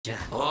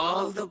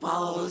All the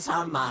balls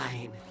are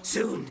mine.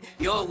 Soon,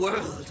 your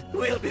world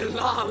will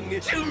belong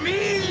to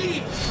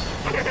me!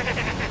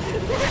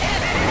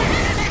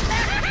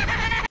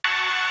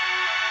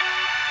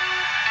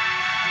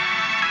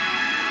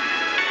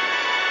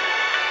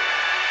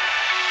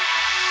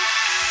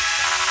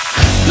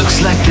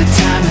 Looks like the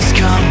time has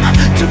come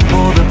to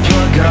pull the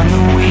plug on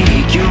the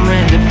weak. Your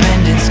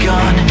independence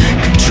gone,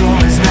 control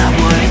is not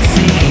what it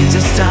seems.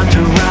 It's time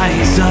to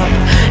rise up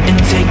and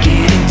take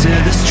it into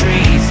the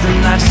streets. The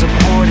life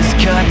support is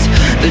cut,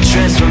 the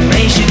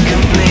transformation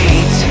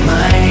complete.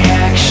 My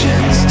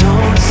actions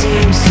don't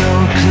seem so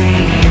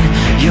clean.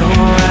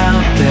 You're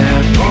out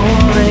there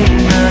pulling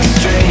the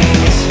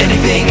strings.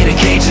 Anything in a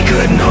cage you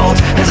couldn't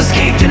hold has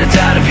escaped and it's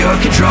out of your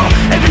control.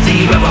 Everything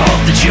you ever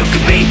hoped that you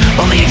could be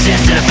only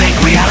exists in a fake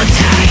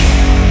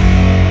reality.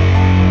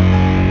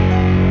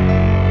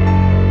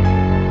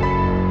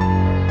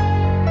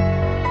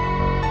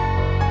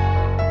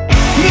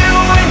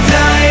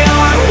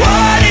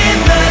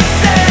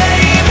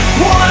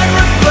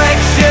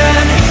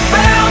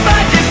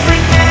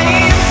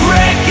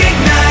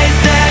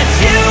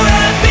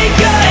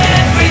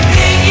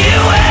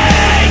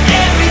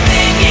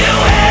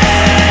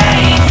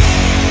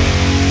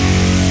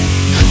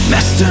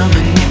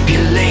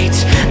 Manipulate,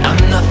 I'm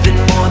nothing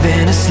more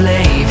than a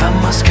slave. I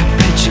must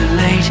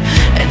capitulate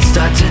and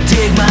start to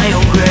dig my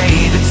own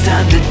grave. It's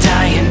time to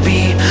die and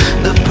be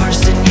the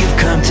person you've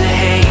come to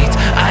hate.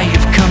 I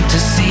have come to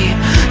see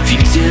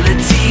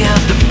futility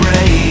of the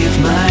brave.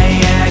 My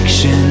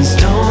actions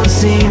don't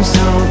seem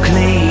so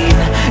clean.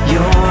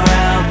 You're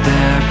out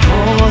there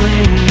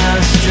pulling the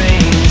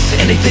strings.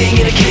 Anything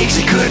in a cage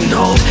that couldn't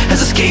hold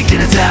has escaped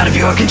and it's out of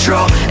your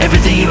control.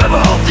 Everything you ever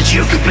hoped that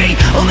you could be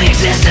only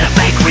exists in a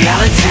fake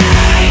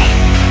reality.